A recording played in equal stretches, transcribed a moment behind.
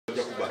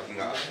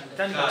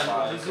We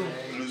are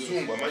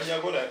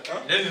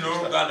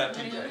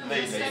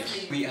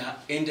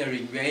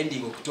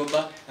ending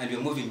October and we are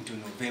moving to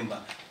November.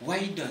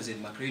 Why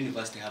doesn't Makerere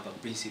University have a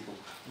principal?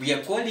 We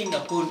are calling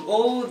upon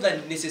all the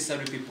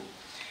necessary people.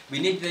 We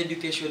need the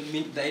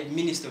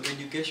Minister of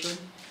Education,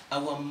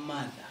 our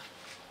mother.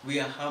 We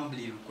are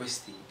humbly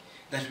requesting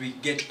that we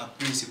get a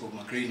principal of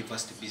Makerere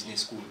University Business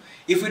School.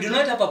 If we do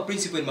not have a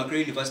principal in Makerere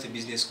University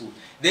Business School,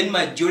 then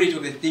majority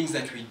of the things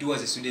that we do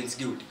as a Students'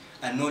 Guild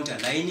are not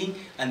aligning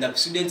and the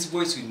students'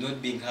 voice will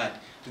not be heard.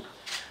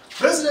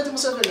 President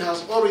Museveni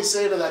has always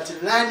said that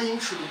learning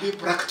should be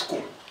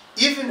practical.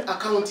 Even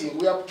accounting,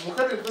 where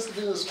Makerere University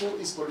Business School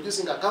is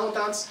producing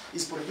accountants,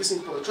 is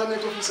producing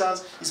procurement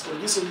officers, is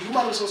producing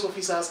human resource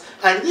officers,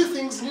 and these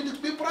things need to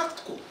be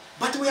practical.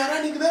 But we are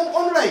running them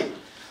online.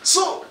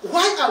 So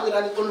why are we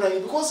running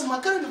online? Because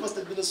Makerere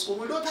University Business School,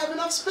 we don't have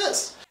enough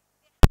space.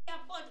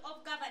 Board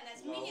of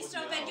Governors, Minister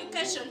of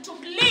Education, to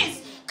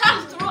please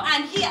come through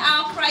and hear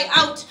our cry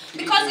out,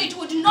 because it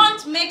would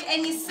not make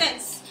any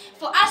sense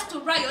for us to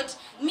riot.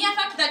 Mere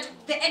fact that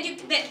the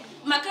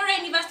Makerere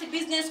University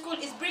Business School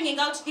is bringing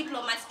out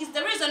diplomats is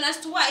the reason as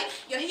to why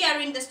you're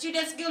hearing the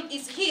Students' Guild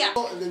is here.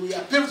 And then we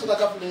appeal to the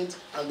government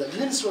and the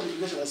Ministry of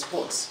Education and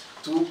Sports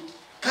to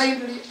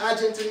kindly,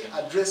 urgently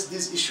address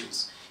these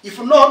issues. If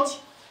not,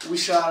 we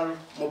shall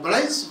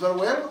mobilize very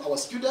well our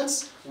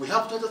students. We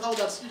have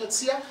 20,000 students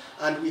here,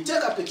 and we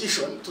take a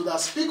petition to the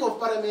Speaker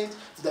of Parliament,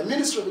 to the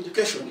Ministry of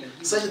Education,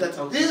 such that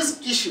these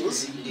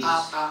issues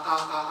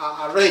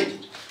are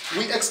raised.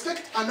 We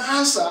expect an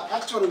answer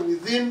actually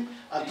within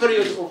a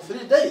period of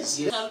 3 days.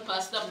 Help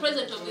us, the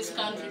President of this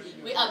country,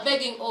 we are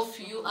begging of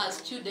you as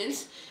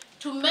students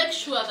to make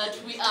sure that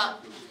we are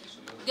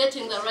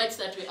getting the rights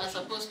that we are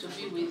supposed to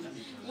be with.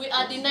 We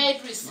are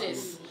denied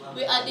recess,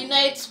 we are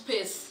denied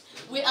space.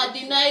 We are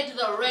denied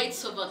the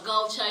rights of a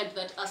girl child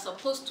that are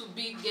supposed to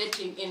be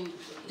getting in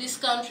this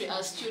country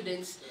as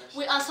students.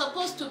 We are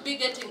supposed to be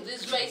getting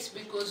these rights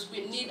because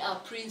we need a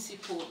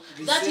principal.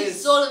 That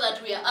is all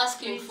that we are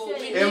asking for.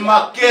 We need They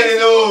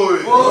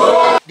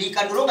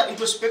can no longer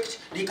introspect,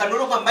 they can no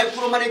longer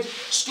micromanage.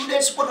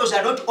 Students' portals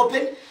are not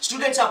open,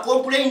 students are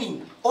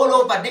complaining all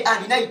over day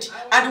and night.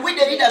 And we,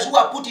 the leaders who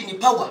are put in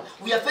power,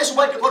 we are faced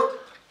with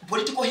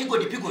political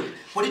higgledy-piggledy,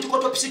 political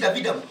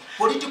topsy-davidum,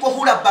 political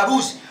hula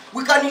barus.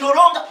 We can no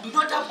longer, we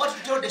don't have what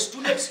to tell the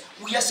students.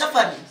 We are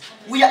suffering.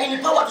 We are in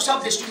power to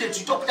serve the students.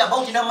 We talked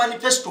about in our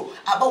manifesto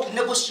about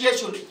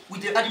negotiation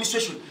with the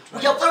administration.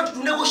 We have failed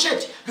to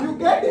negotiate.